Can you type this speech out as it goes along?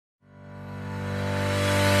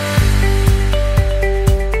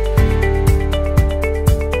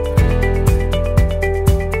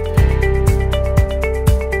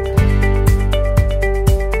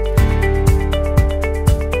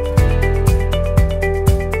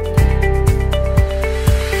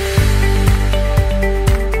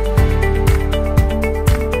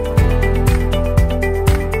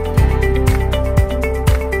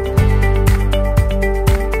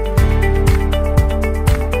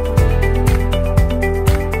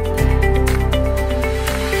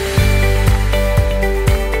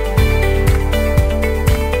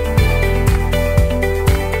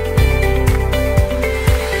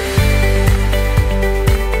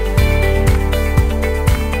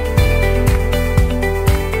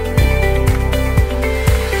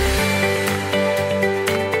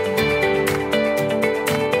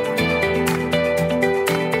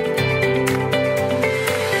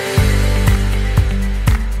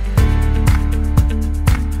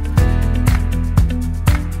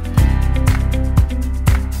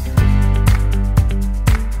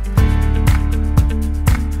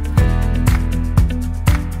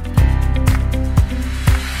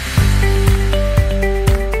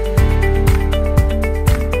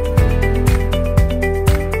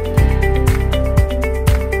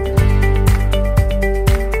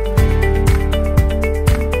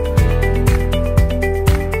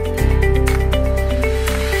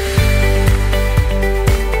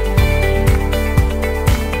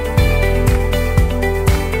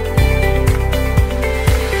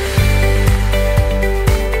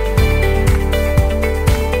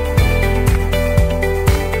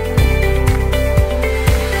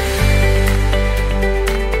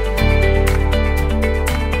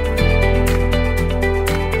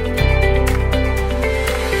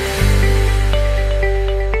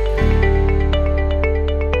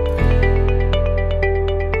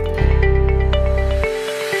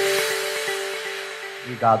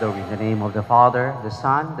gather in the name of the Father, the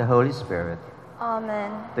Son, the Holy Spirit.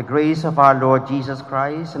 Amen. The grace of our Lord Jesus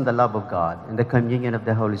Christ and the love of God and the communion of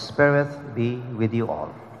the Holy Spirit be with you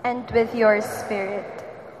all. And with your spirit.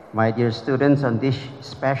 My dear students, on this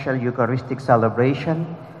special Eucharistic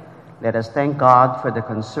celebration, let us thank God for the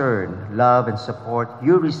concern, love, and support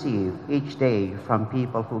you receive each day from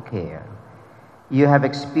people who care. You have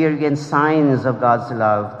experienced signs of God's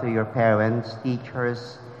love through your parents,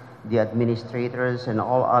 teachers, the administrators, and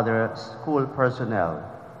all other school personnel,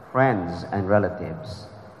 friends, and relatives.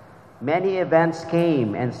 Many events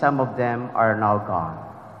came, and some of them are now gone.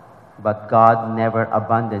 But God never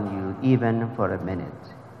abandoned you, even for a minute.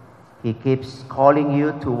 He keeps calling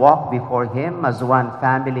you to walk before Him as one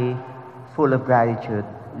family, full of gratitude,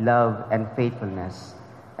 love, and faithfulness,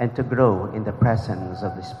 and to grow in the presence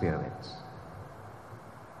of the Spirit.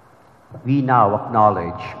 We now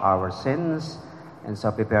acknowledge our sins, and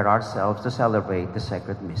so prepare ourselves to celebrate the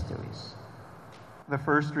sacred mysteries. The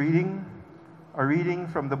first reading, a reading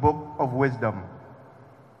from the book of Wisdom.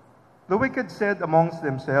 The wicked said amongst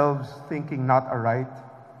themselves, thinking not aright,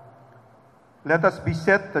 "Let us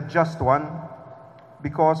beset the just one,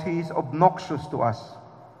 because he is obnoxious to us.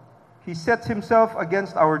 He sets himself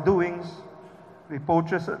against our doings,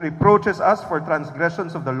 reproaches us for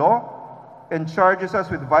transgressions of the law, and charges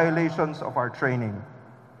us with violations of our training.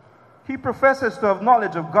 He professes to have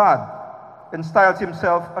knowledge of God and styles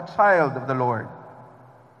himself a child of the Lord.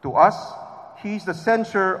 To us, he is the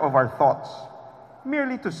censure of our thoughts.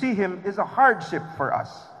 Merely to see him is a hardship for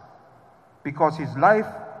us, because his life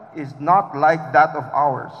is not like that of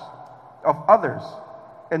others,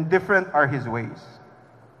 and different are his ways.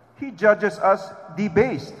 He judges us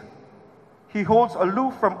debased. He holds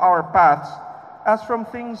aloof from our paths as from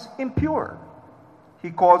things impure. He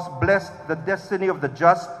calls blessed the destiny of the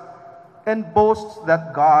just, and boasts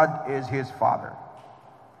that God is his Father.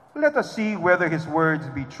 Let us see whether his words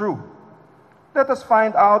be true. Let us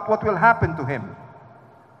find out what will happen to him.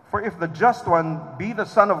 For if the just one be the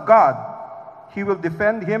Son of God, he will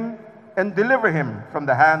defend him and deliver him from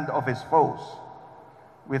the hand of his foes.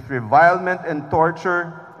 With revilement and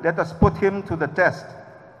torture, let us put him to the test,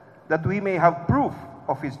 that we may have proof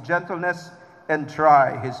of his gentleness and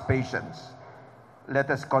try his patience.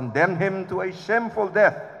 Let us condemn him to a shameful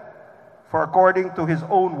death, for according to his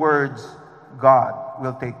own words, God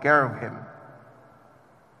will take care of him."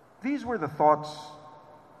 These were the thoughts,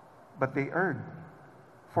 but they erred,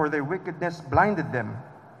 for their wickedness blinded them,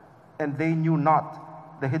 and they knew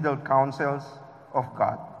not the hidden counsels of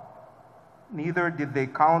God. Neither did they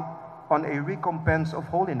count on a recompense of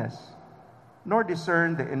holiness, nor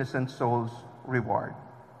discern the innocent soul's reward.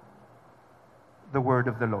 The word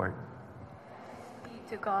of the Lord. Be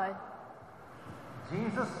to God.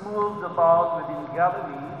 Jesus moved about within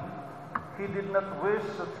Galilee. He did not wish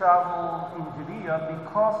to travel in Judea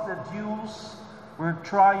because the Jews were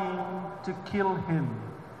trying to kill him.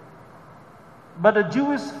 But the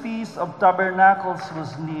Jewish feast of tabernacles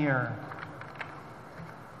was near.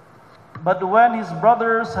 But when his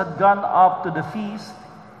brothers had gone up to the feast,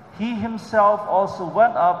 he himself also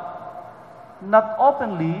went up, not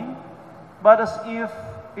openly, but as if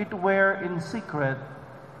it were in secret.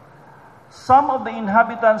 Some of the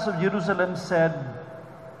inhabitants of Jerusalem said,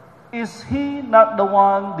 "Is he not the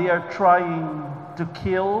one they are trying to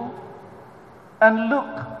kill? And look,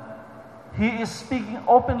 he is speaking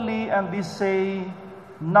openly, and they say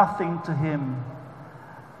nothing to him."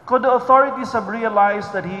 Could the authorities have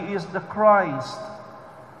realized that he is the Christ?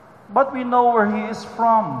 But we know where he is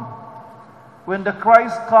from. When the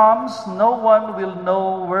Christ comes, no one will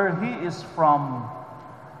know where he is from.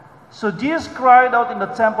 So Jesus cried out in the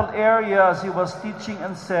temple area as he was teaching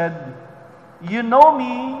and said, "You know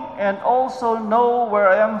me, and also know where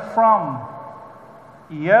I am from.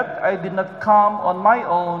 Yet I did not come on my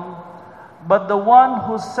own, but the one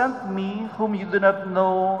who sent me, whom you do not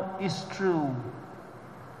know, is true.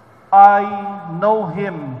 I know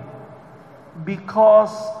him,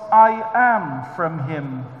 because I am from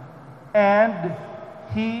him, and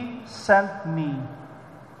he sent me."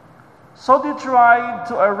 So they tried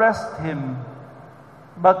to arrest him,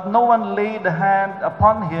 but no one laid a hand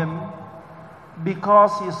upon him,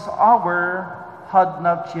 because his hour had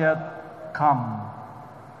not yet come.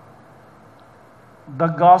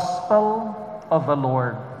 The Gospel of the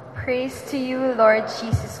Lord. Praise to you, Lord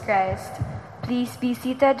Jesus Christ. Please be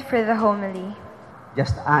seated for the homily.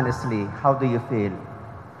 Just honestly, how do you feel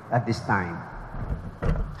at this time?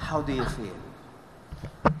 How do you feel?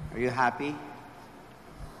 Are you happy?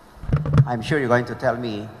 I'm sure you're going to tell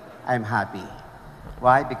me, I'm happy.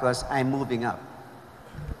 Why? Because I'm moving up.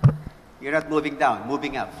 You're not moving down,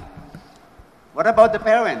 moving up. What about the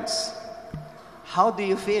parents? How do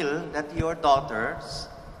you feel that your daughters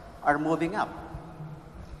are moving up?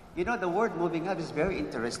 You know, the word moving up is very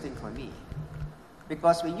interesting for me.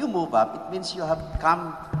 Because when you move up, it means you have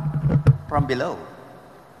come from below.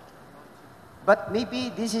 But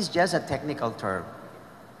maybe this is just a technical term.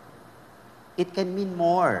 It can mean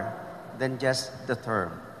more than just the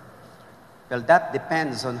term. Well, that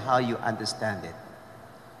depends on how you understand it.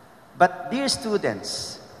 But dear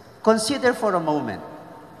students, consider for a moment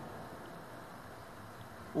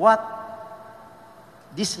what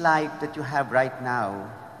this life that you have right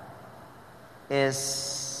now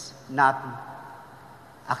is not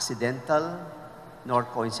accidental nor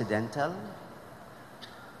coincidental,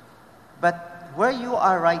 but where you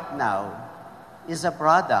are right now is a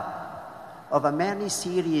product of a many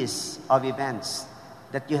series of events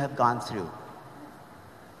that you have gone through.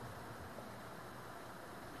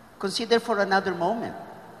 Consider for another moment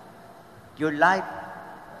your life,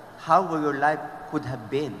 how your life could have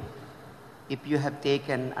been if you have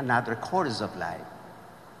taken another course of life.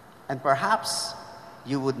 And perhaps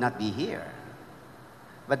you would not be here.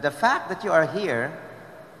 But the fact that you are here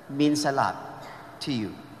means a lot to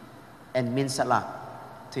you and means a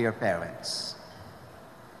lot to your parents.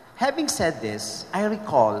 Having said this, I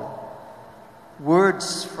recall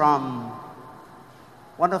words from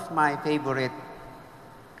one of my favorite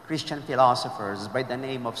Christian philosophers by the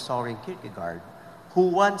name of Soren Kierkegaard, who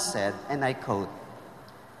once said, and I quote,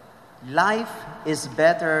 "Life is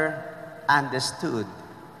better understood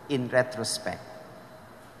in retrospect."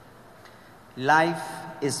 Life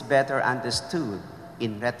is better understood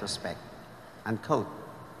in retrospect, unquote.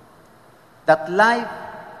 That life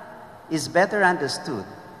is better understood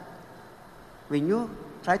when you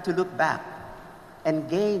try to look back and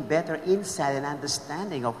gain better insight and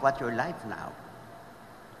understanding of what your life now.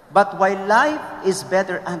 But while life is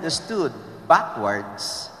better understood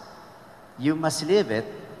backwards, you must live it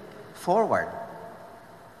forward.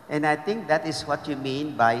 And I think that is what you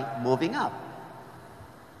mean by moving up.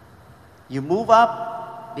 You move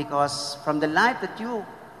up because from the life that you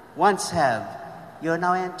once have, you're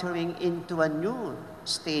now entering into a new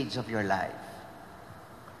stage of your life.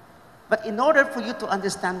 But in order for you to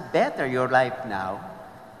understand better your life now,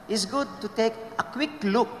 it's good to take a quick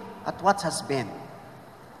look at what has been.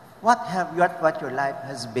 What your life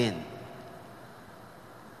has been.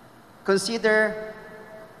 Consider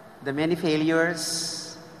the many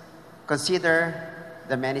failures. Consider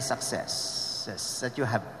the many successes that you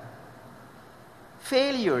have.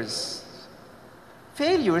 Failures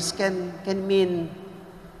can mean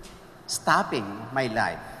stopping my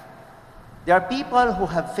life. There are people who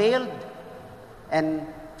have failed, and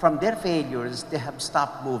from their failures, they have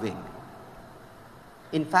stopped moving.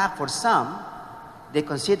 In fact, for some, they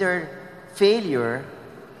consider failure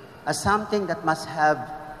as something that must have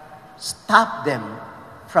stopped them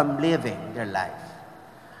from living their life.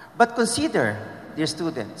 But consider, dear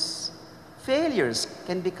students, failures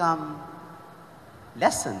can become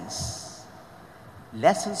lessons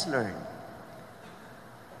learned.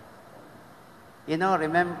 You know,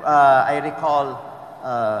 I recall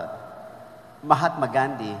Mahatma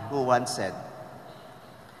Gandhi, who once said,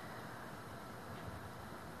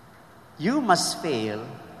 "You must fail,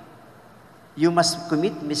 you must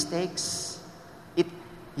commit mistakes."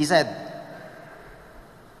 He said,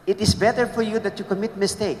 "It is better for you that you commit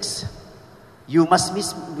mistakes. You must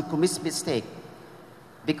commit mistake.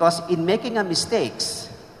 Because in making a mistakes,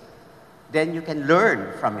 then you can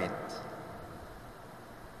learn from it."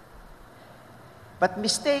 But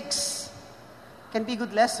mistakes can be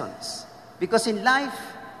good lessons. Because in life,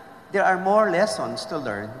 there are more lessons to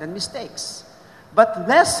learn than mistakes. But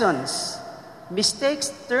mistakes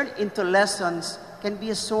turned into lessons can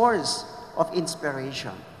be a source of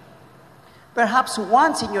inspiration. Perhaps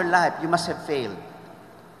once in your life, you must have failed.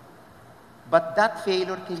 But that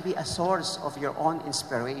failure can be a source of your own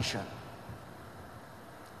inspiration.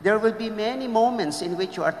 There will be many moments in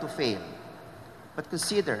which you are to fail. But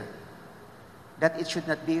consider that it should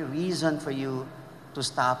not be a reason for you to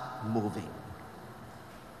stop moving.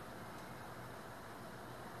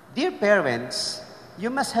 Dear parents, you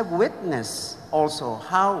must have witnessed also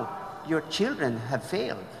how your children have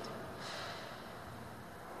failed.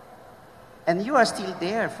 And you are still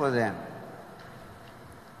there for them.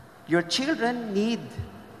 Your children need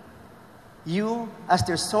you as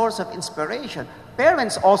their source of inspiration.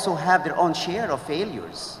 Parents also have their own share of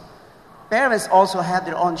failures. Parents also have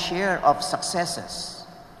their own share of successes.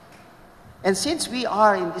 And since we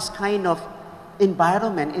are in this kind of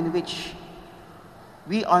environment in which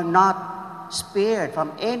we are not spared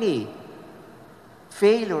from any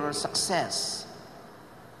failure or success,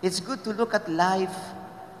 It's good to look at life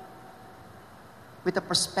with a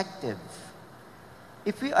perspective.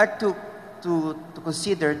 If we are to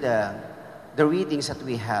consider the readings that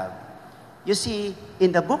we have, you see,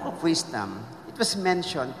 in the book of wisdom, it was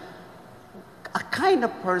mentioned a kind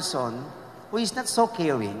of person who is not so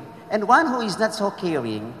caring, and one who is not so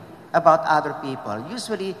caring about other people.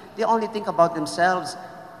 Usually, they only think about themselves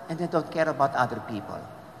and they don't care about other people.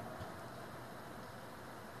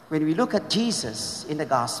 When we look at Jesus in the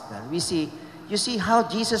gospel, you see how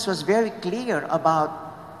Jesus was very clear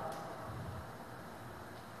about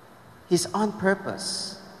his own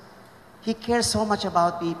purpose. He cares so much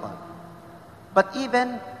about people. But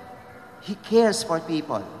even he cares for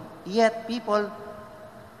people, yet people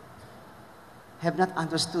have not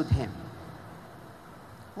understood him.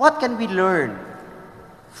 What can we learn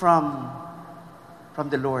from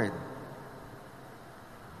the Lord?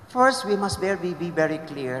 First, we must be very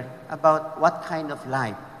clear about what kind of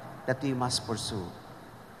life that we must pursue.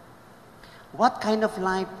 What kind of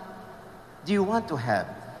life do you want to have?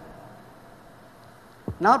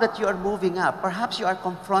 Now that you are moving up, perhaps you are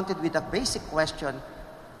confronted with a basic question,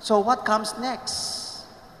 so what comes next?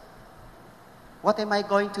 What am I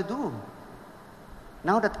going to do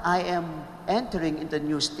now that I am entering in the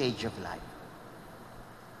new stage of life?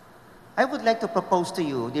 I would like to propose to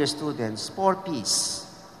you, dear students, 4 P's.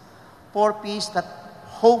 4 P's that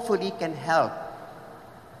hopefully can help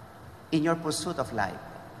in your pursuit of life.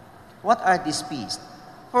 What are these P's?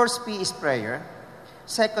 First P is prayer.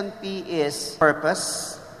 Second P is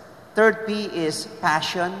purpose. Third P is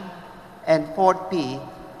passion. And fourth P,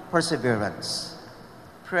 perseverance.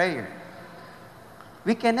 Prayer.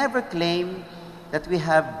 We can never claim that we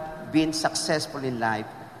have been successful in life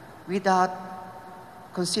without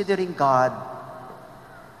considering God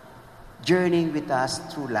journeying with us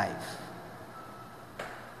through life.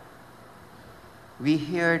 We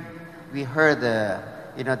heard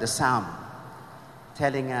the psalm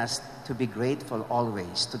telling us to be grateful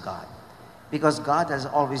always to God, because God has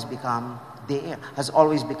always become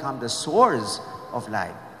the source of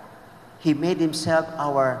life. He made himself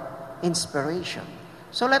our inspiration.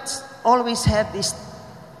 So let's always have this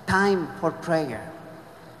time for prayer,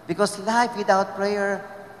 because life without prayer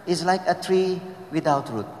is like a tree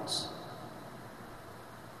without roots.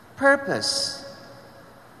 Purpose.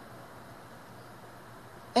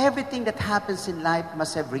 Everything that happens in life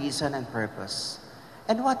must have reason and purpose.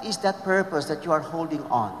 And what is that purpose that you are holding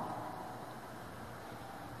on?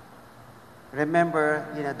 Remember,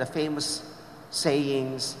 the famous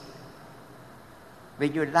sayings,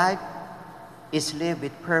 when your life is lived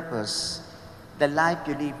with purpose, the life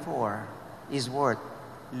you live for is worth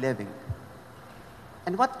living.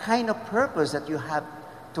 And what kind of purpose that you have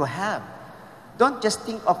to have? Don't just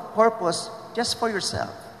think of purpose just for yourself.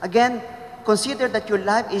 Again, consider that your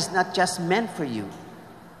life is not just meant for you.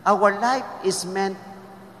 Our life is meant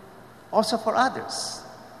also for others.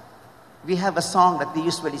 We have a song that we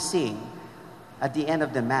usually sing at the end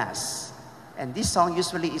of the Mass. And this song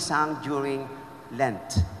usually is sung during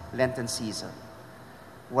Lenten season.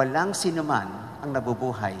 Walang sinuman ang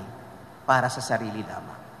nabubuhay para sa sarili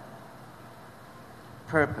lamang.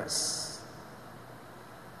 Purpose.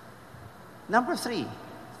 Number 3,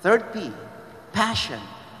 third P, passion.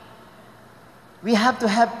 We have to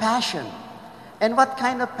have passion. And what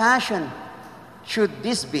kind of passion should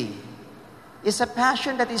this be? It's a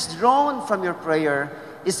passion that is drawn from your prayer.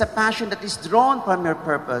 It's a passion that is drawn from your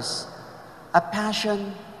purpose. A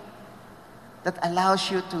passion that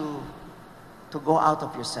allows you to go out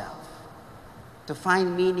of yourself, to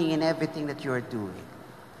find meaning in everything that you are doing.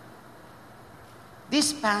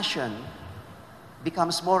 This passion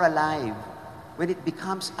becomes more alive when it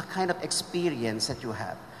becomes a kind of experience that you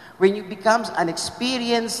have. When it becomes an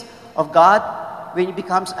experience of God, when it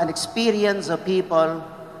becomes an experience of people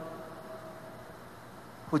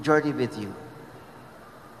who journey with you.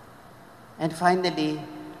 And finally,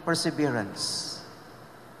 perseverance.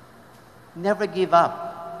 Never give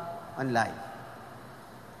up on life.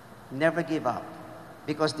 Never give up,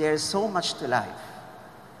 because there is so much to life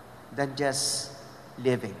than just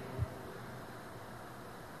living.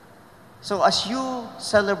 So as you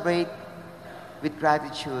celebrate with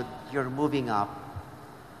gratitude, you're moving up,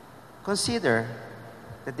 consider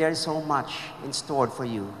that there is so much in store for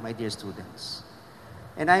you, my dear students.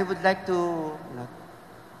 And I would like to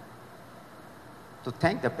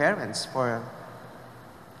thank the parents for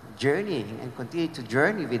journeying and continue to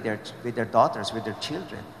journey with their daughters, with their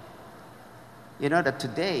children. You know that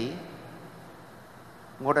today,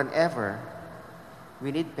 more than ever,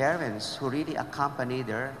 we need parents who really accompany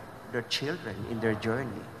their children in their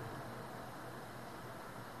journey.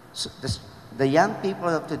 So the young people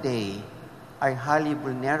of today are highly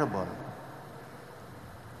vulnerable.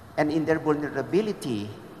 And in their vulnerability,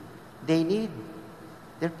 they need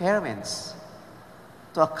their parents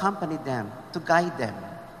to accompany them, to guide them,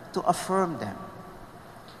 to affirm them.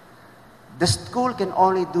 The school can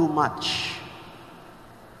only do much.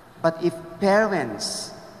 But if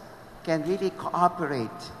parents can really cooperate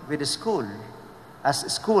with the school,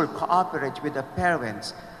 as school cooperates with the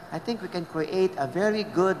parents, I think we can create a very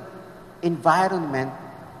good environment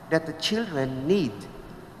that the children need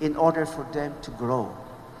in order for them to grow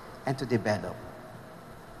and to develop.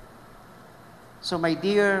 So my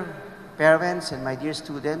dear parents and my dear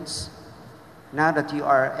students, now that you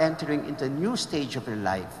are entering into a new stage of your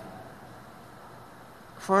life,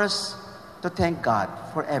 first, to thank God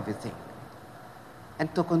for everything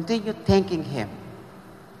and to continue thanking Him.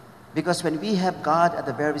 Because when we have God at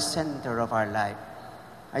the very center of our life,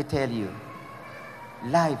 I tell you,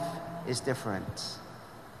 life is different.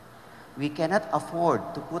 We cannot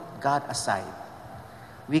afford to put God aside.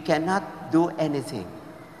 We cannot do anything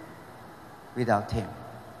without Him.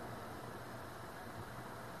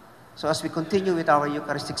 So as we continue with our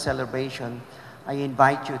Eucharistic celebration, I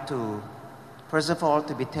invite you to, first of all,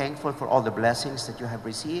 to be thankful for all the blessings that you have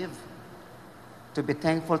received, to be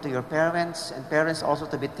thankful to your parents, and parents also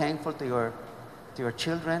to be thankful to your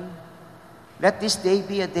children. Let this day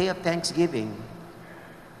be a day of thanksgiving,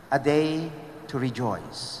 a day to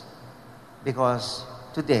rejoice, because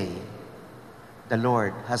today the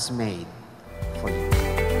Lord has made for you.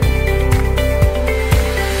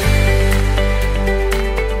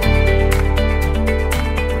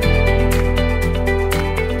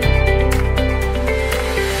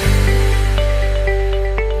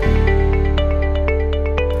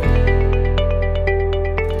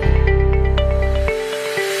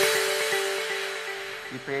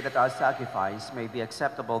 That our sacrifice may be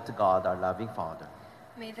acceptable to God, our loving Father.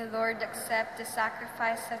 May the Lord accept the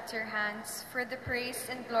sacrifice at your hands for the praise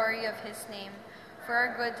and glory of His name, for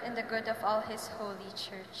our good and the good of all His holy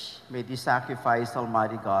church. May this sacrifice,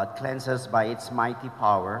 Almighty God, cleanse us by its mighty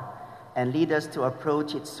power and lead us to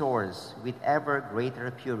approach its source with ever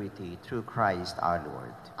greater purity through Christ our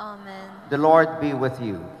Lord. Amen. The Lord be with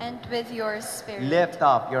you. And with your spirit. Lift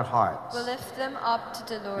up your hearts. We lift them up to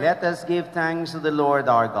the Lord. Let us give thanks to the Lord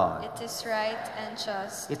our God. It is right and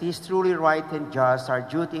just. It is truly right and just, our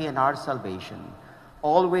duty and our salvation,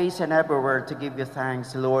 always and everywhere to give you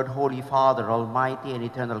thanks, Lord, Holy Father, Almighty and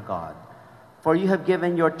eternal God. For you have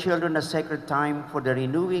given your children a sacred time for the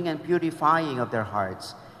renewing and purifying of their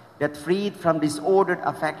hearts, that freed from disordered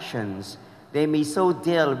affections, they may so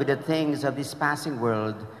deal with the things of this passing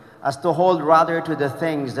world as to hold rather to the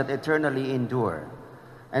things that eternally endure.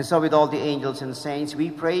 And so with all the angels and saints,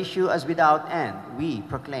 we praise you as without end we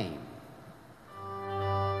proclaim.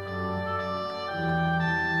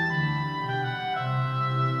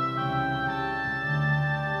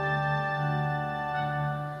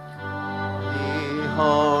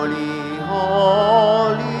 Holy,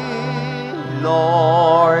 holy,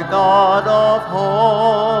 Lord God of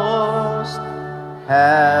hosts,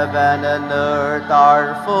 heaven and earth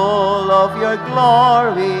are full of your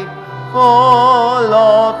glory, full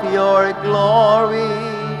of your glory.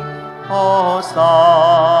 Hosanna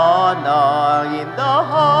in the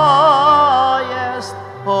highest,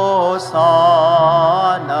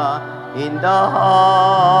 Hosanna in the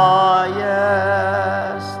highest.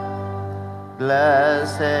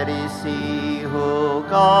 Blessed is he who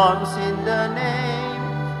comes in the name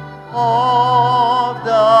of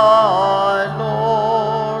the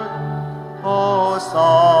Lord.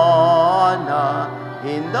 Hosanna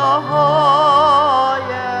in the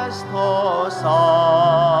highest,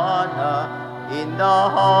 Hosanna in the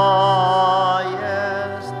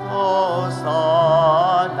highest,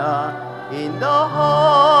 Hosanna in the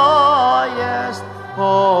highest,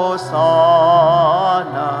 Hosanna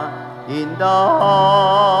in the highest.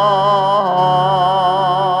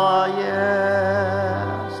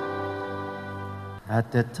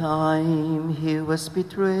 At the time he was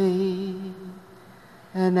betrayed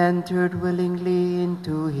and entered willingly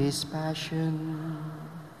into his passion,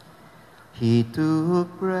 he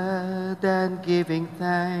took bread and giving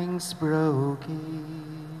thanks broke it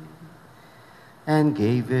and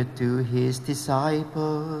gave it to his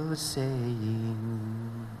disciples,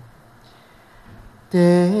 saying,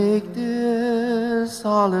 "Take this,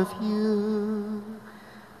 all of you,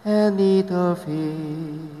 and eat of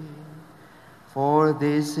it, for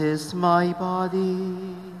this is my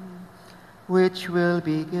body, which will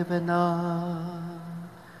be given up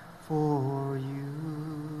for you."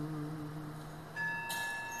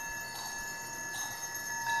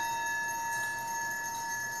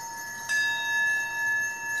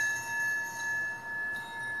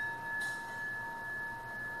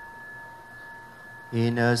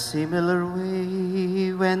 In a similar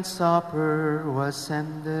way, when supper was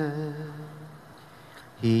ended,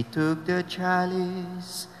 he took the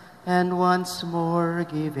chalice, and once more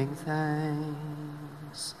giving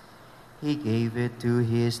thanks, he gave it to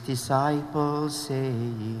his disciples,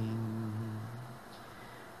 saying,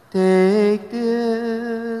 "Take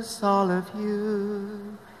this, all of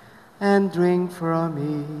you, and drink from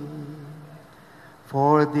it.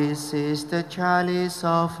 For this is the chalice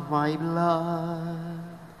of my blood,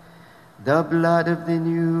 the blood of the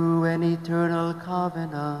new and eternal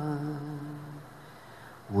covenant,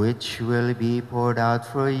 which will be poured out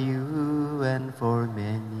for you and for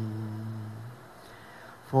many,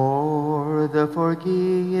 for the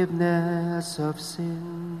forgiveness of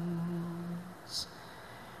sins.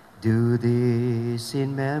 Do this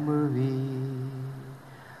in memory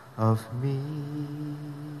of me."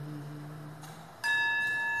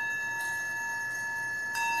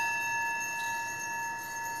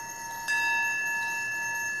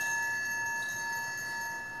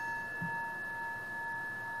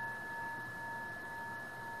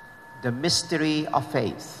 The mystery of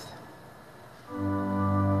faith.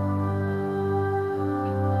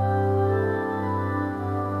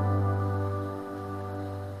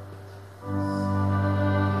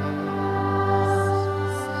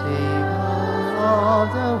 Savior of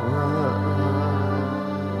the world,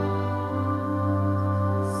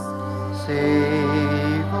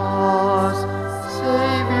 save us,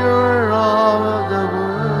 Savior of the world.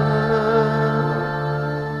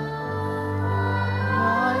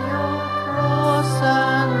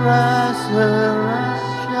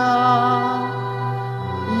 Resurrection,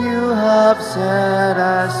 you have set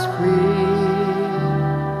us free.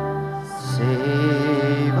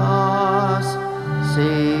 Save us,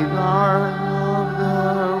 Savior of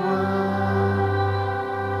the world.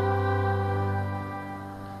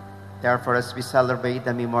 Therefore, as we celebrate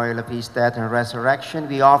the memorial of his death and resurrection,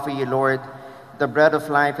 we offer you, Lord, the bread of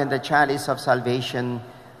life and the chalice of salvation,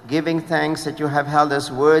 giving thanks that you have held us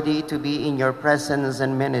worthy to be in your presence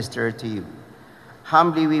and minister to you.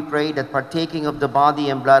 Humbly we pray that partaking of the body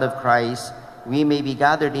and blood of Christ, we may be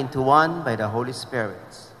gathered into one by the Holy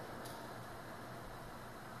Spirit.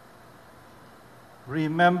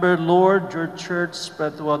 Remember, Lord, your church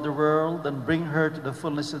spread throughout the world and bring her to the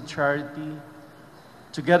fullness of charity,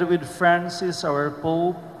 together with Francis, our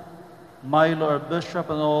Pope, Milo, our Bishop,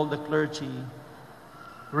 and all the clergy.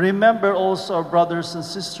 Remember also our brothers and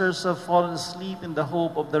sisters who have fallen asleep in the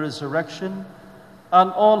hope of the resurrection, and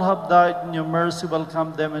all who have died in your mercy.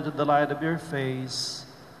 Welcome them into the light of your face.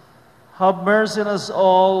 Have mercy on us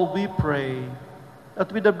all, we pray,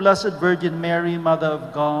 that with the Blessed Virgin Mary, Mother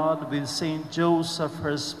of God, with Saint Joseph,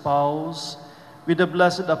 her spouse, with the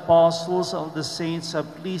blessed apostles and the saints who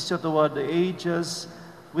have pleased you throughout the ages,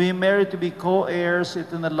 we merit to be co-heirs with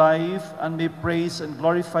eternal life, and may praise and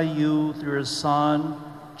glorify you through your Son,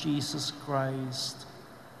 Jesus Christ.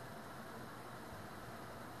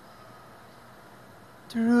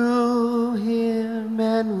 Through him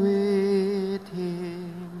and with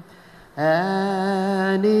him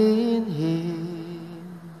and in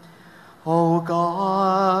him, O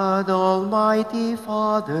God, Almighty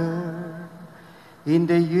Father, in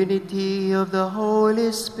the unity of the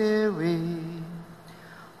Holy Spirit,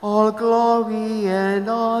 all glory and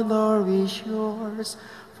honor is yours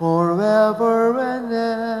forever and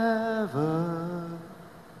ever.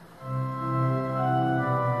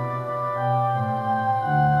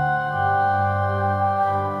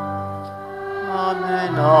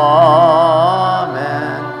 Amen,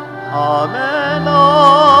 amen, amen,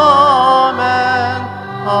 amen,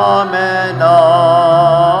 amen, amen,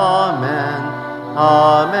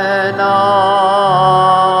 amen, amen.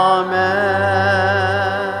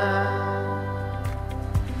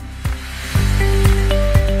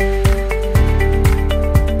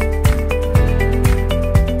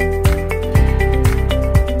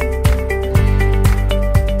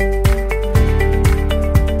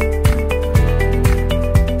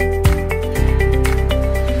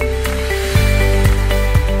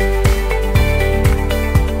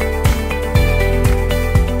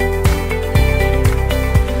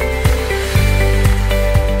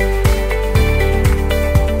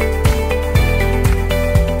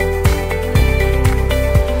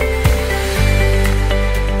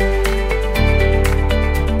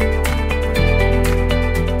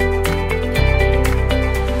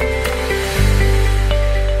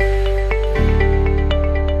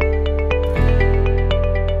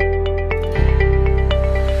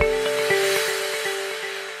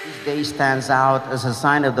 Stands out as a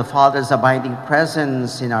sign of the Father's abiding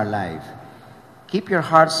presence in our life. Keep your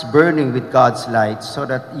hearts burning with God's light so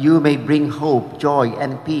that you may bring hope, joy,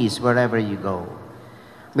 and peace wherever you go.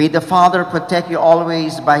 May the Father protect you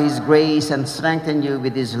always by His grace and strengthen you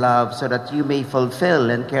with His love so that you may fulfill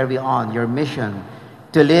and carry on your mission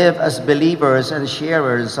to live as believers and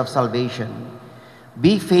sharers of salvation.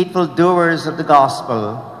 Be faithful doers of the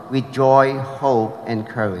gospel with joy, hope, and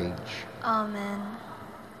courage. Amen.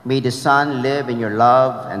 May the Son live in your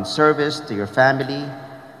love and service to your family.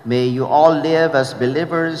 May you all live as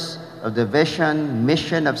believers of the vision,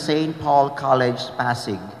 mission of St. Paul College,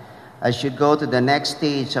 Pasig, as you go to the next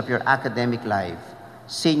stage of your academic life,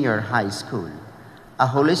 senior high school, a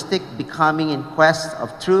holistic becoming in quest of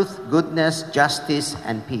truth, goodness, justice,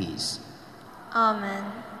 and peace. Amen.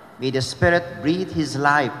 May the Spirit breathe His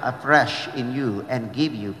life afresh in you and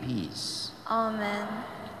give you peace. Amen.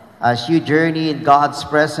 As you journey in God's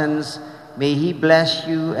presence, may He bless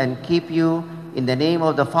you and keep you in the name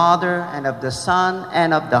of the Father, and of the Son,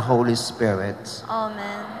 and of the Holy Spirit.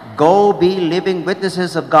 Amen. Go be living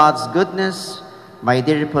witnesses of God's goodness. My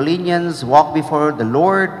dear Paulinians, walk before the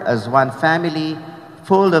Lord as one family,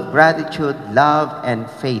 full of gratitude, love, and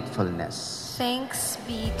faithfulness. Thanks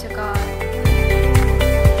be to God.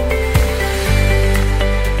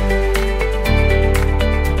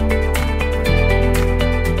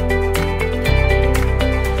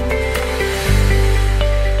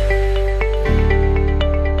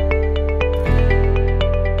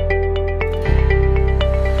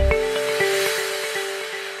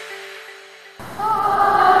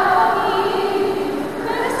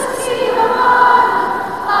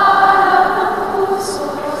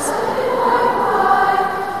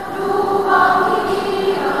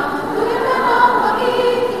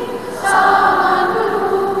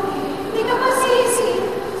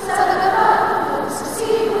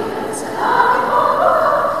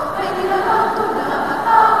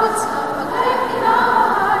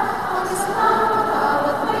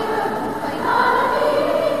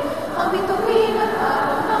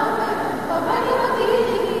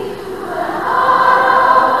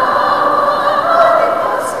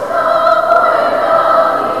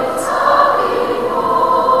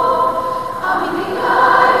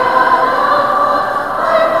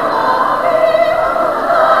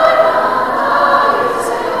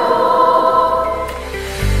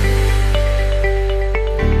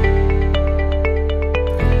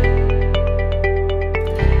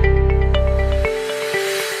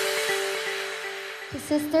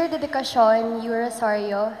 Dedicación U.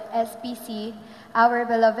 Rosario, SPC, our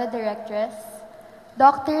beloved directress,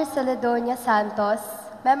 Dr. Celedonia Santos,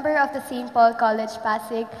 member of the St. Paul College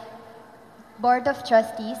Pasig Board of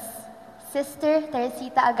Trustees, Sister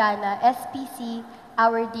Teresita Agana, SPC,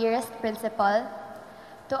 our dearest principal,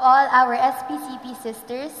 to all our SPCP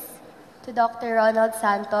sisters, to Dr. Ronald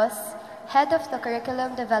Santos, head of the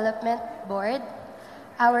Curriculum Development Board,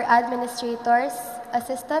 our administrators,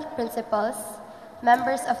 assistant principals,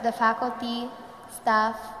 members of the faculty,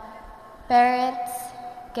 staff, parents,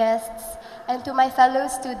 guests, and to my fellow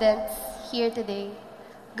students here today,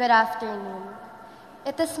 good afternoon.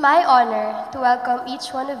 It is my honor to welcome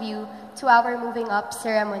each one of you to our moving up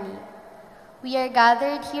ceremony. We are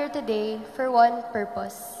gathered here today for one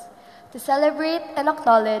purpose: to celebrate and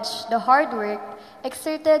acknowledge the hard work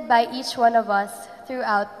exerted by each one of us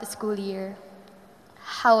throughout the school year.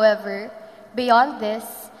 However, beyond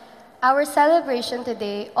this, our celebration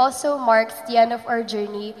today also marks the end of our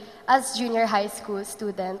journey as junior high school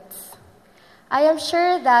students. I am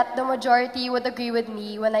sure that the majority would agree with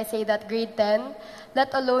me when I say that grade 10, let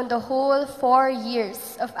alone the whole 4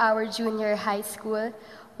 years of our junior high school,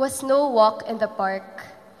 was no walk in the park.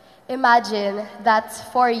 Imagine that's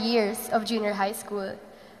 4 years of junior high school.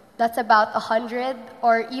 That's about 100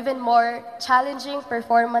 or even more challenging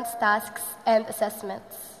performance tasks and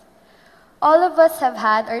assessments. All of us have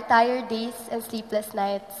had our tired days and sleepless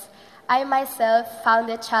nights. I myself found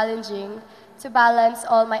it challenging to balance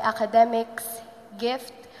all my academics,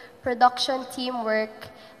 gift, production teamwork,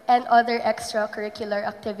 and other extracurricular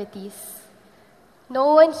activities.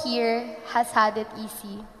 No one here has had it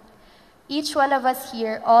easy. Each one of us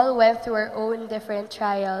here all went through our own different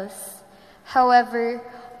trials. However,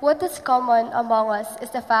 what is common among us is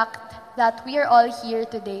the fact that we are all here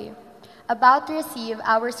today, about to receive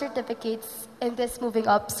our certificates in this moving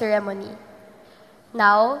up ceremony.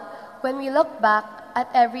 Now, when we look back at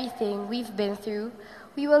everything we've been through,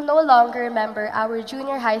 we will no longer remember our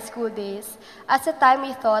junior high school days as a time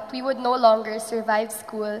we thought we would no longer survive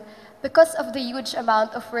school because of the huge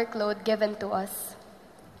amount of workload given to us.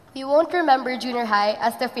 We won't remember junior high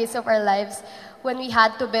as the phase of our lives when we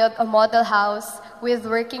had to build a model house with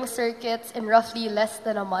working circuits in roughly less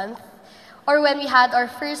than a month, or when we had our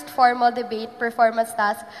first formal debate performance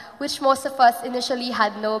task, which most of us initially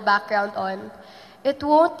had no background on. It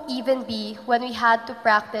won't even be when we had to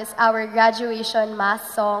practice our graduation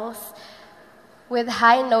mass songs with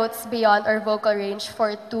high notes beyond our vocal range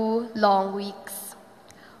for 2 long weeks.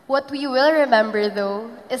 What we will remember,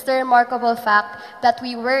 though, is the remarkable fact that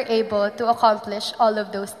we were able to accomplish all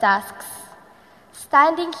of those tasks.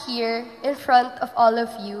 Standing here in front of all of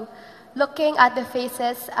you, looking at the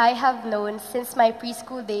faces I have known since my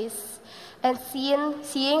preschool days, and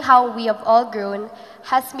seeing how we have all grown,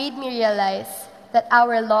 has made me realize that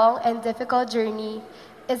our long and difficult journey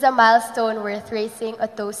is a milestone worth raising a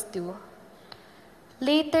toast to.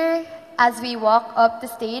 Later, as we walk up the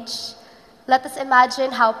stage, let us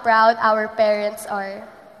imagine how proud our parents are.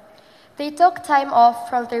 They took time off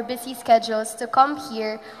from their busy schedules to come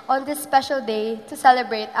here on this special day to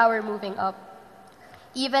celebrate our moving up.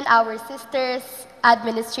 Even our sisters,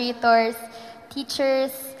 administrators,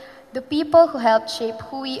 teachers, the people who helped shape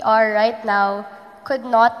who we are right now could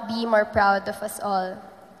not be more proud of us all.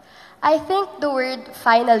 I think the word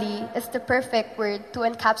finally is the perfect word to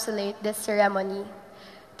encapsulate this ceremony.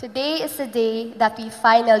 Today is the day that we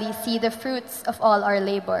finally see the fruits of all our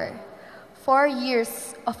labor. 4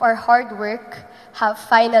 years of our hard work have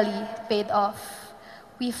finally paid off.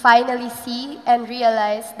 We finally see and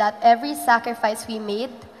realize that every sacrifice we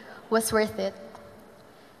made was worth it.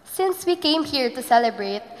 Since we came here to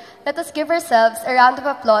celebrate, let us give ourselves a round of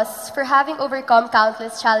applause for having overcome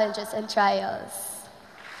countless challenges and trials.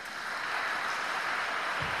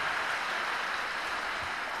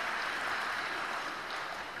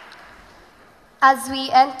 As we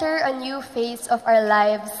enter a new phase of our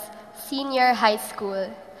lives, senior high school,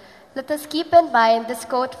 let us keep in mind this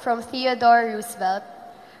quote from Theodore Roosevelt.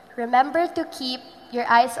 Remember to keep your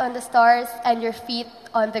eyes on the stars and your feet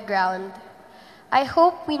on the ground. I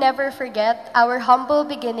hope we never forget our humble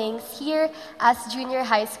beginnings here as junior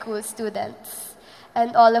high school students,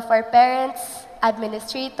 and all of our parents,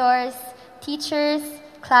 administrators, teachers,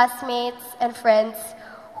 classmates, and friends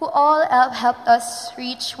who all helped us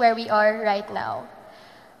reach where we are right now.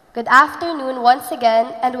 Good afternoon once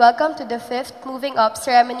again, and welcome to the 5th Moving Up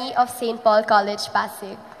ceremony of St. Paul College,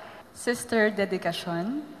 Pasig. Sister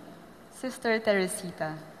Dedicacion, Sister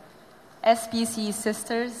Teresita, SPC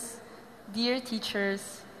sisters, dear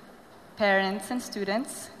teachers, parents, and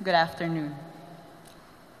students, good afternoon.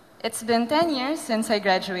 It's been 10 years since I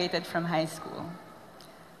graduated from high school.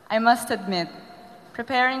 I must admit,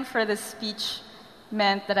 preparing for this speech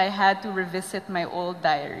meant that I had to revisit my old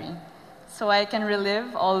diary so I can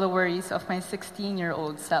relive all the worries of my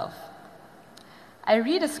 16-year-old self. I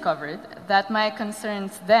rediscovered that my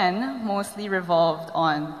concerns then mostly revolved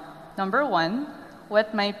on, number 1,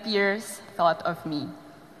 what my peers thought of me.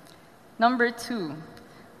 Number 2,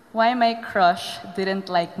 why my crush didn't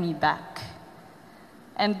like me back.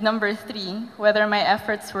 And number 3, whether my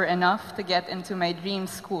efforts were enough to get into my dream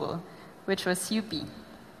school, which was UP.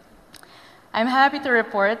 I'm happy to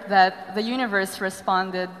report that the universe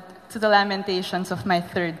responded to the lamentations of my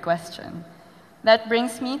third question. That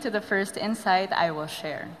brings me to the first insight I will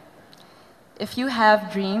share. If you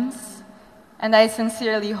have dreams, and I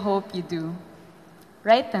sincerely hope you do,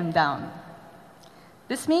 write them down.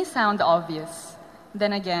 This may sound obvious.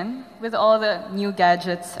 Then again, with all the new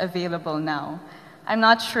gadgets available now, I'm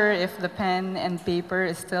not sure if the pen and paper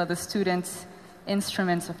is still the students'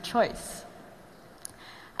 instruments of choice.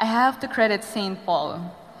 I have to credit St.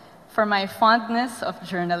 Paul for my fondness of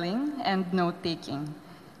journaling and note-taking,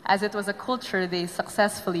 as it was a culture they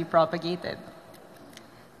successfully propagated.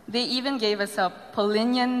 They even gave us a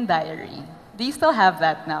Paulinian diary. Do you still have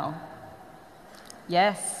that now?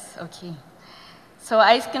 Yes, okay. So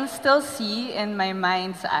I can still see in my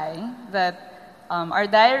mind's eye that our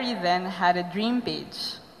diary then had a dream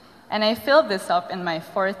page. And I filled this up in my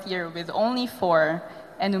 4th year with only 4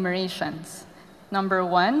 enumerations. Number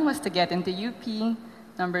 1 was to get into UP.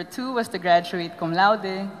 Number 2 was to graduate cum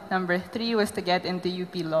laude. Number 3 was to get into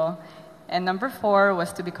UP Law. And number 4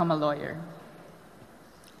 was to become a lawyer.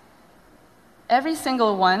 Every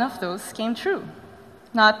single one of those came true.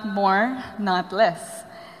 Not more, not less.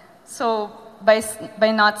 So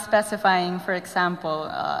by not specifying, for example,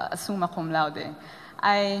 a summa cum laude,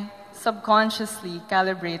 I subconsciously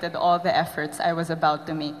calibrated all the efforts I was about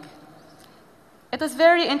to make. It was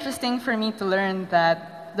very interesting for me to learn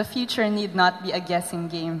that the future need not be a guessing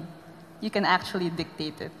game. You can actually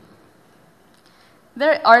dictate it.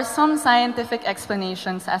 There are some scientific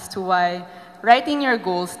explanations as to why writing your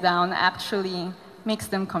goals down actually makes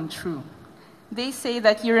them come true. They say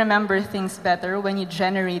that you remember things better when you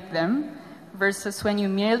generate them versus when you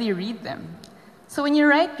merely read them. So when you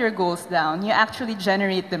write your goals down, you actually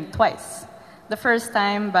generate them twice. The first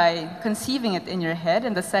time by conceiving it in your head,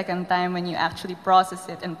 and the second time when you actually process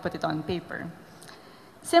it and put it on paper.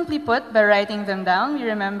 Simply put, by writing them down, we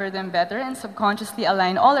remember them better and subconsciously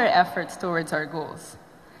align all our efforts towards our goals.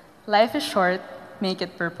 Life is short, make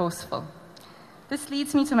it purposeful. This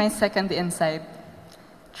leads me to my second insight: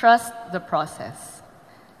 trust the process.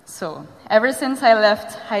 So, ever since I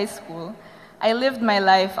left high school, I lived my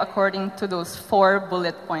life according to those 4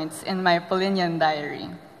 bullet points in my Paulinian diary.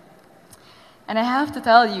 And I have to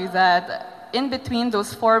tell you that in between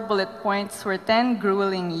those 4 bullet points were 10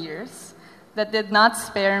 grueling years that did not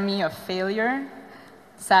spare me of failure,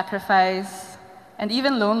 sacrifice, and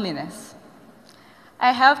even loneliness.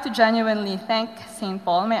 I have to genuinely thank St.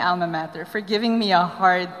 Paul, my alma mater, for giving me a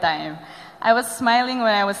hard time. I was smiling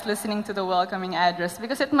when I was listening to the welcoming address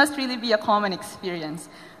because it must really be a common experience.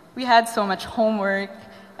 We had so much homework,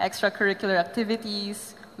 extracurricular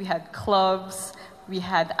activities, we had clubs, we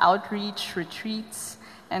had outreach, retreats,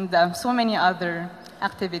 and so many other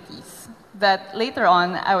activities that later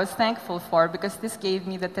on I was thankful for because this gave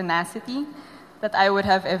me the tenacity that I would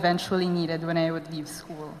have eventually needed when I would leave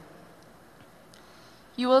school.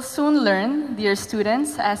 You will soon learn, dear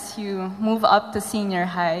students, as you move up to senior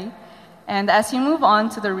high and as you move on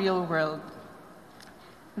to the real world,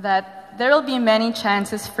 that there will be many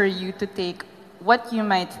chances for you to take what you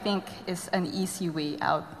might think is an easy way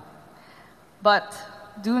out. But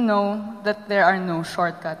do know that there are no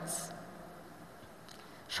shortcuts.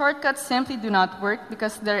 Shortcuts simply do not work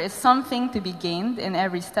because there is something to be gained in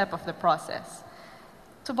every step of the process.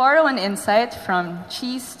 To borrow an insight from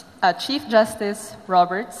Chief Justice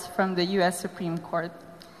Roberts from the US Supreme Court,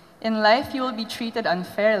 in life you will be treated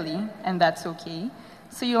unfairly, and that's okay,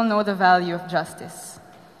 so you'll know the value of justice.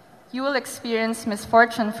 You will experience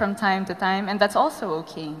misfortune from time to time, and that's also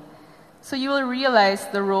okay. So you will realize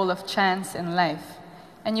the role of chance in life,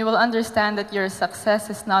 and you will understand that your success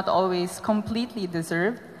is not always completely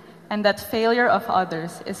deserved, and that failure of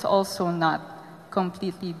others is also not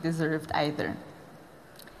completely deserved either.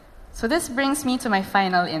 So this brings me to my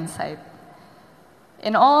final insight.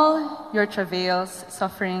 In all your travails,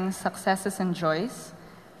 sufferings, successes, and joys,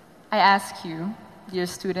 I ask you, dear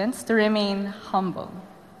students, to remain humble.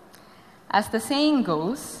 As the saying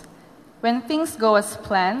goes, when things go as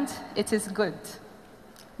planned, it is good.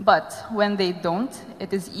 But when they don't,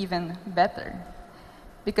 it is even better.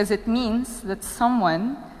 Because it means that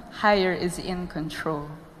someone higher is in control.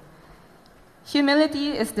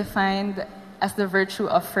 Humility is defined as the virtue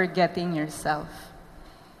of forgetting yourself.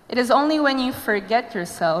 It is only when you forget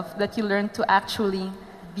yourself that you learn to actually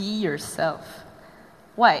be yourself.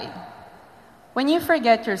 Why? When you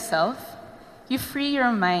forget yourself, you free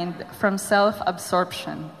your mind from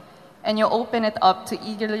self-absorption and you open it up to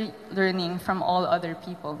eagerly learning from all other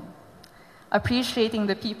people, appreciating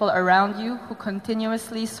the people around you who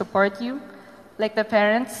continuously support you, like the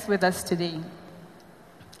parents with us today.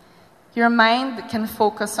 Your mind can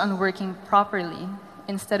focus on working properly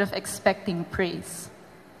instead of expecting praise.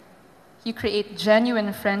 You create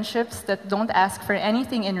genuine friendships that don't ask for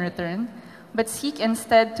anything in return, but seek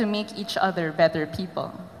instead to make each other better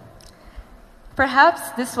people.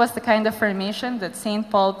 Perhaps this was the kind of formation that St.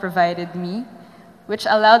 Paul provided me, which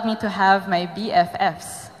allowed me to have my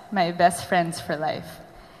BFFs, my best friends for life.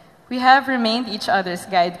 We have remained each other's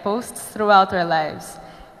guideposts throughout our lives,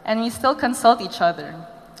 and we still consult each other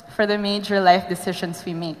for the major life decisions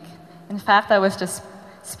we make. In fact, I was just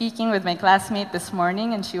speaking with my classmate this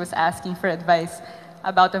morning, and she was asking for advice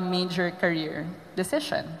about a major career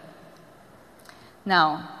decision.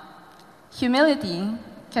 Now, humility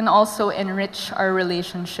can also enrich our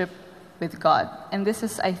relationship with God. And this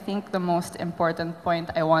is, I think, the most important point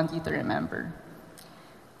I want you to remember.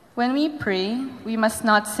 When we pray, we must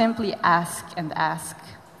not simply ask and ask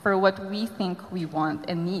for what we think we want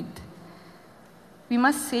and need. We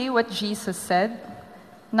must say what Jesus said,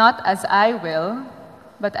 not as I will,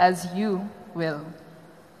 but as you will.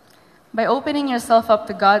 By opening yourself up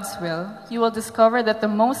to God's will, you will discover that the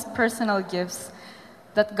most personal gifts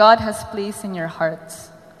that God has placed in your hearts,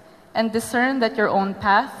 and discern that your own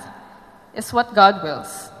path is what God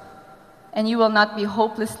wills, and you will not be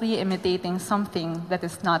hopelessly imitating something that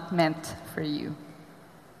is not meant for you.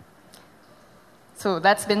 So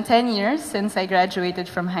that's been 10 years since I graduated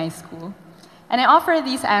from high school, and I offer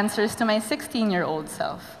these answers to my 16-year-old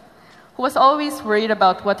self, who was always worried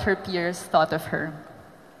about what her peers thought of her.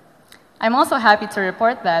 I'm also happy to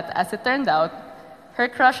report that, as it turned out, her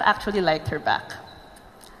crush actually liked her back.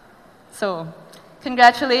 So,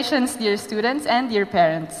 congratulations, dear students and dear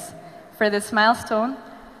parents. For this milestone,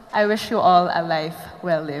 I wish you all a life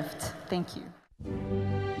well lived. Thank you.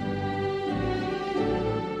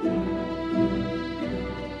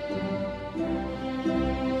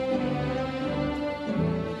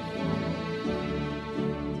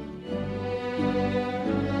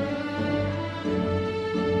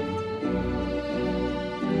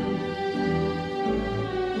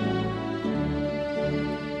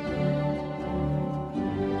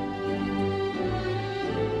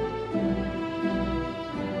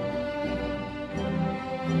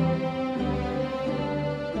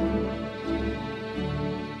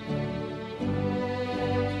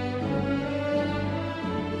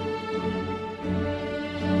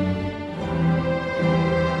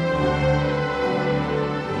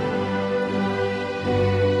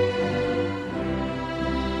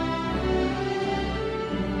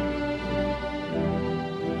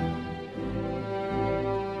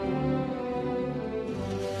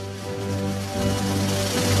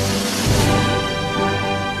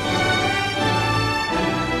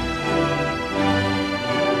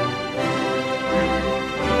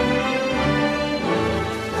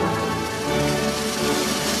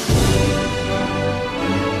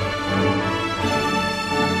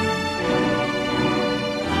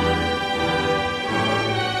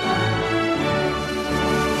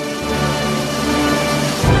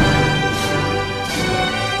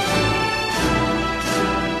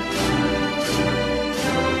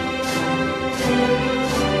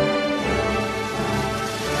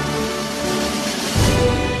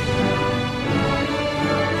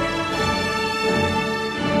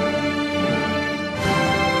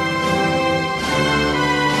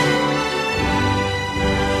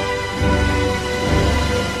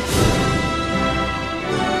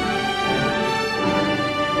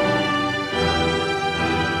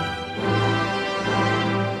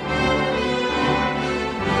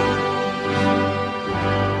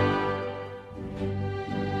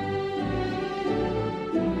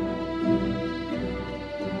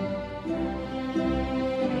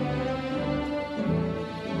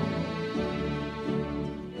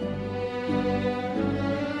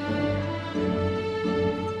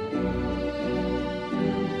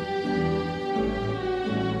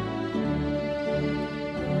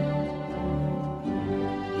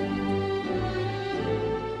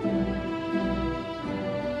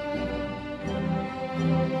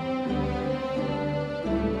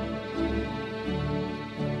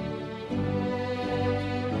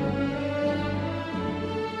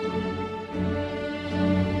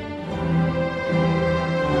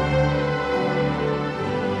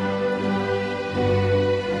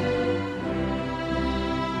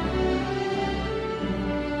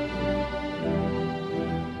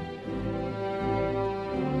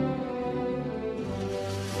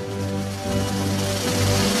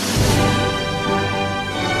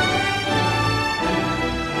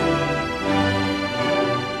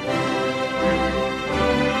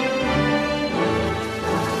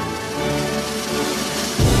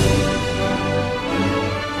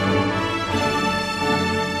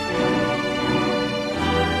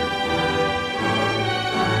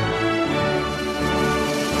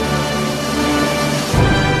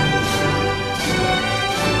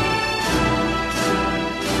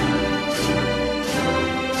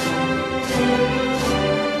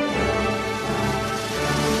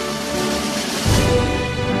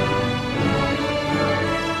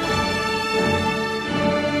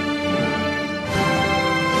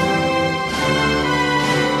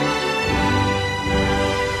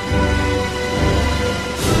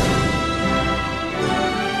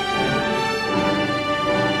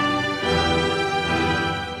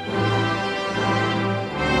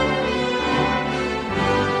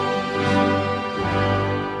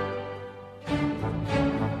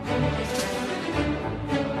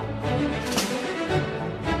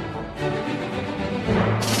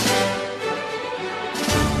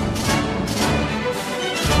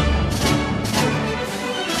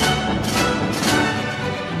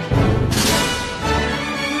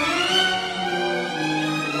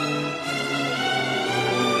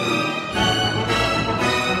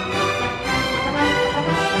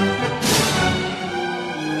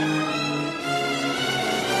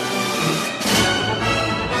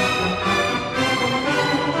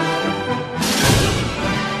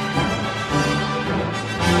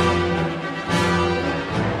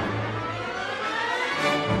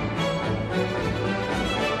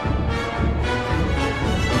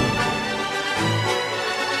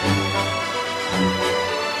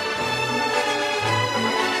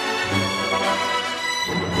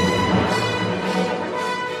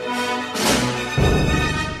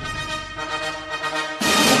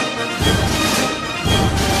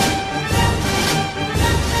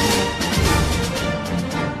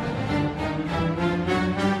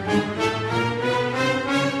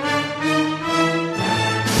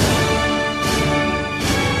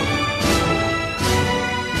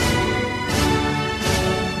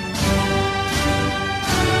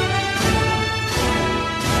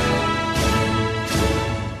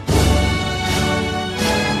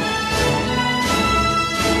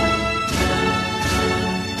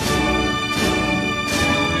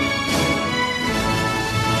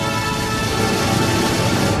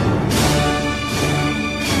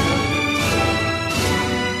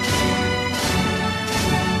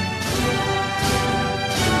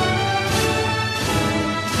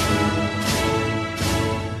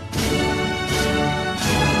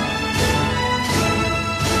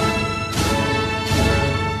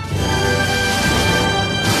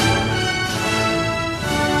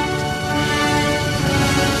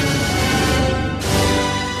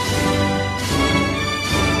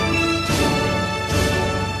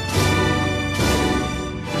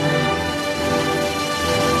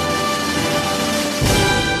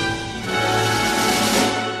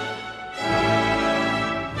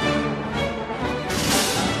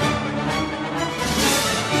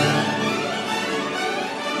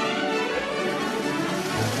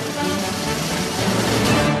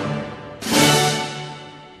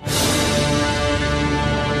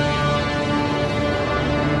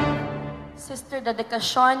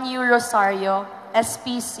 Dedicacion U. Rosario,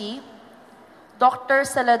 SPC, Dr.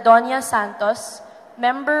 Celedonia Santos,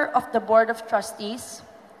 Member of the Board of Trustees,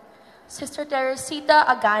 Sister Teresita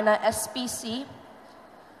Agana, SPC,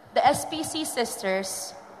 the SPC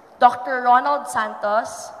Sisters, Dr. Ronald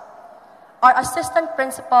Santos, our Assistant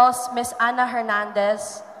Principals, Ms. Ana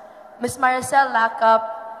Hernandez, Ms. Maricel Lacap,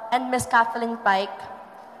 and Ms. Kathleen Pike,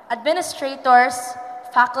 administrators,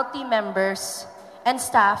 faculty members, and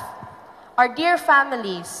staff, our dear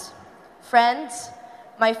families, friends,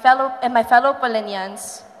 my fellow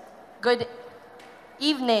Polinians, good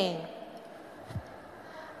evening.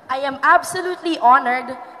 I am absolutely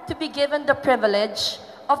honored to be given the privilege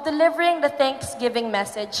of delivering the Thanksgiving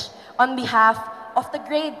message on behalf of the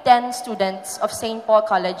grade 10 students of St. Paul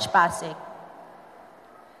College, Pasig.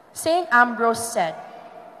 St. Ambrose said,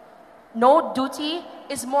 "No duty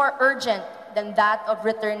is more urgent than that of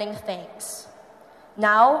returning thanks."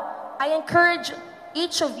 Now, I encourage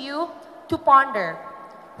each of you to ponder,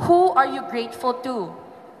 who are you grateful to?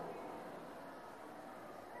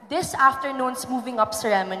 This afternoon's moving up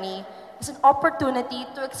ceremony is an opportunity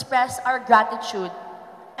to express our gratitude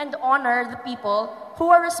and honor the people who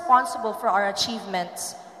are responsible for our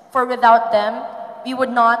achievements, for without them, we would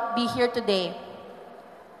not be here today.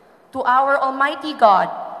 To our Almighty God,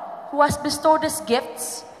 who has bestowed His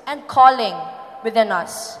gifts and calling within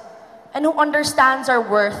us, and who understands our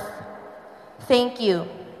worth, thank you.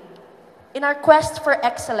 In our quest for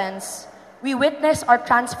excellence, we witness our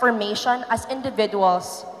transformation as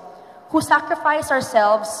individuals who sacrifice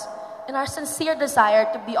ourselves in our sincere desire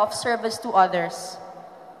to be of service to others.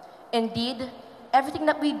 Indeed, everything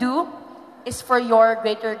that we do is for your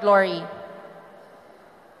greater glory.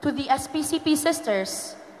 To the SPCP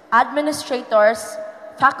sisters, administrators,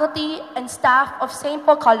 faculty, and staff of St.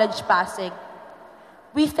 Paul College, Pasig,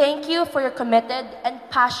 we thank you for your committed and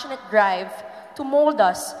passionate drive to mold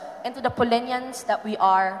us into the Polinians that we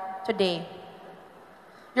are today.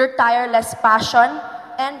 Your tireless passion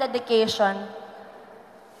and dedication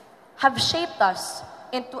have shaped us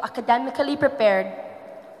into academically prepared,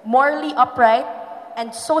 morally upright,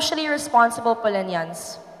 and socially responsible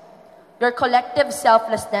Polinians. Your collective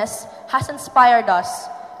selflessness has inspired us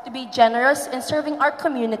to be generous in serving our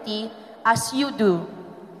community as you do.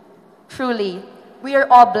 Truly, we are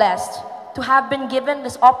all blessed to have been given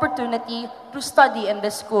this opportunity to study in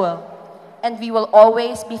this school, and we will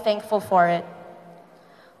always be thankful for it.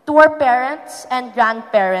 To our parents and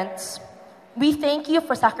grandparents, we thank you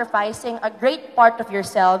for sacrificing a great part of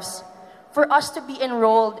yourselves for us to be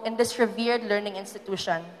enrolled in this revered learning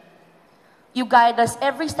institution. You guide us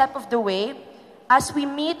every step of the way as we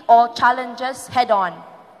meet all challenges head-on.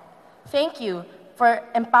 Thank you for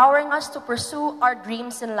empowering us to pursue our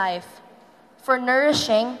dreams in life, for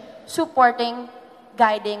nourishing, supporting,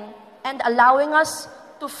 guiding, and allowing us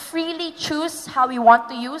to freely choose how we want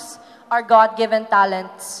to use our God-given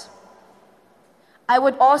talents. I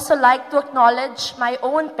would also like to acknowledge my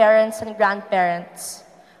own parents and grandparents.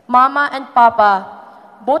 Mama and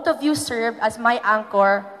Papa, both of you served as my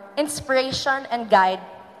anchor, inspiration, and guide.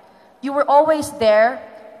 You were always there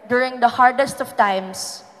during the hardest of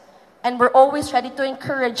times, and were always ready to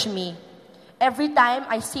encourage me every time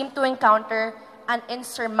I seemed to encounter an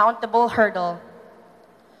insurmountable hurdle.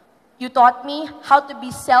 You taught me how to be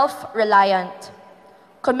self-reliant,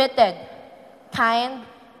 committed, kind,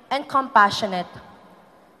 and compassionate.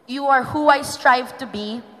 You are who I strive to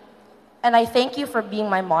be, and I thank you for being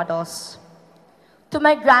my models. To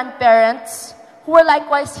my grandparents, who are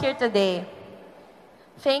likewise here today,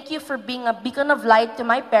 thank you for being a beacon of light to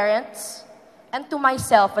my parents and to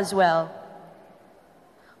myself as well.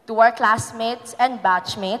 To our classmates and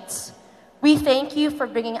batchmates, we thank you for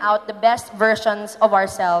bringing out the best versions of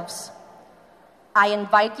ourselves. I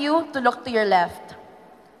invite you to look to your left,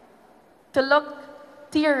 to look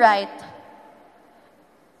to your right,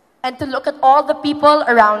 and to look at all the people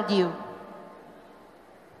around you.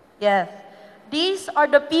 Yes, these are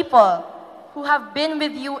the people who have been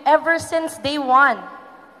with you ever since day one,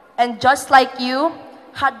 and just like you,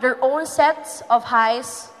 had their own sets of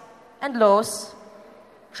highs and lows,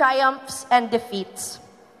 triumphs and defeats.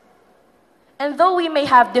 And though we may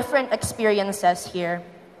have different experiences here,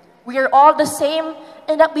 we are all the same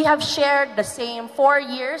in that we have shared the same 4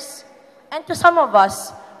 years, and to some of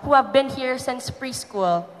us who have been here since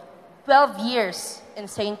preschool, 12 years in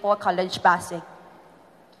St. Paul College, Pasig.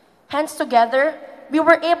 Hence, together, we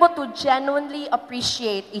were able to genuinely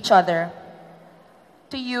appreciate each other.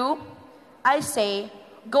 To you, I say,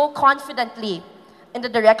 go confidently in the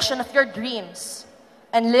direction of your dreams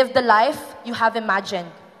and live the life you have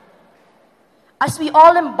imagined. As we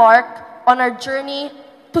all embark on our journey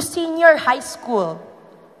to senior high school,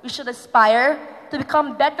 we should aspire to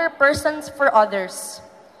become better persons for others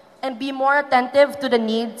and be more attentive to the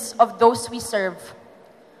needs of those we serve.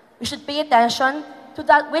 We should pay attention to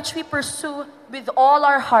that which we pursue with all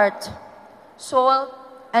our heart, soul,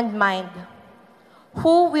 and mind.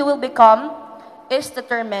 Who we will become is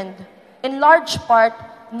determined, in large part,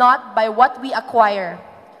 not by what we acquire,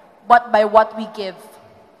 but by what we give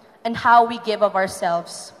and how we give of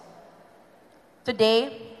ourselves.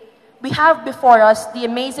 Today, we have before us the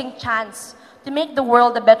amazing chance to make the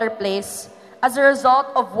world a better place as a result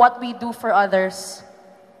of what we do for others.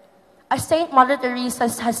 As Saint Mother Teresa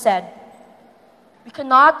has said, we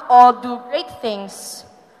cannot all do great things,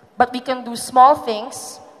 but we can do small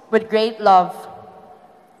things with great love.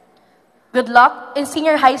 Good luck in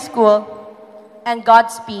senior high school and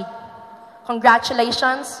Godspeed.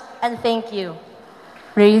 Congratulations and thank you.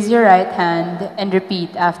 Raise your right hand and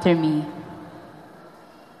repeat after me.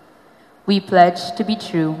 We pledge to be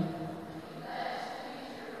true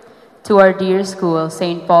to our dear school,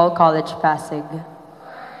 St. Paul College, Pasig,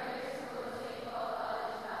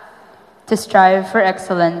 to strive for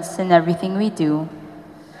excellence in everything we do,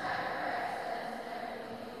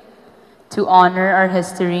 to honor our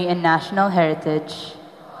history and national heritage,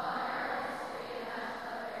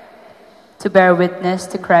 to bear witness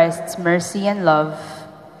to Christ's mercy and love,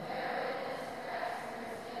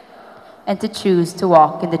 and to choose to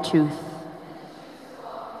walk in the truth.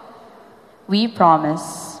 We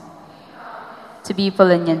promise to be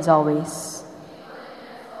Paulinians always,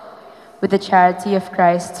 with the charity of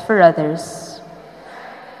Christ for others,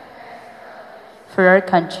 for our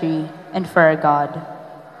country, and for our God.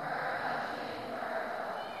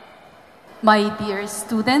 My dear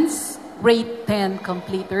students, grade 10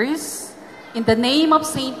 completers, in the name of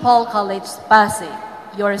St. Paul College, Pasig,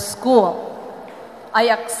 your school, I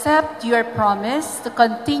accept your promise to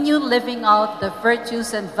continue living out the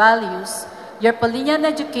virtues and values your Paulinian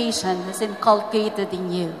education has inculcated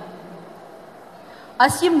in you.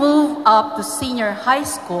 As you move up to senior high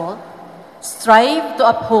school, strive to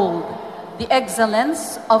uphold the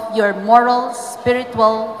excellence of your moral,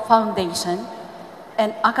 spiritual foundation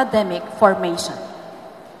and academic formation.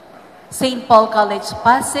 St. Paul College,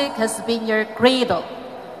 Pasig has been your cradle.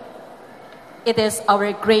 It is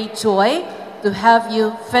our great joy to have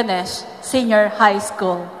you finish senior high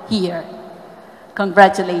school here.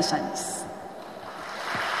 Congratulations.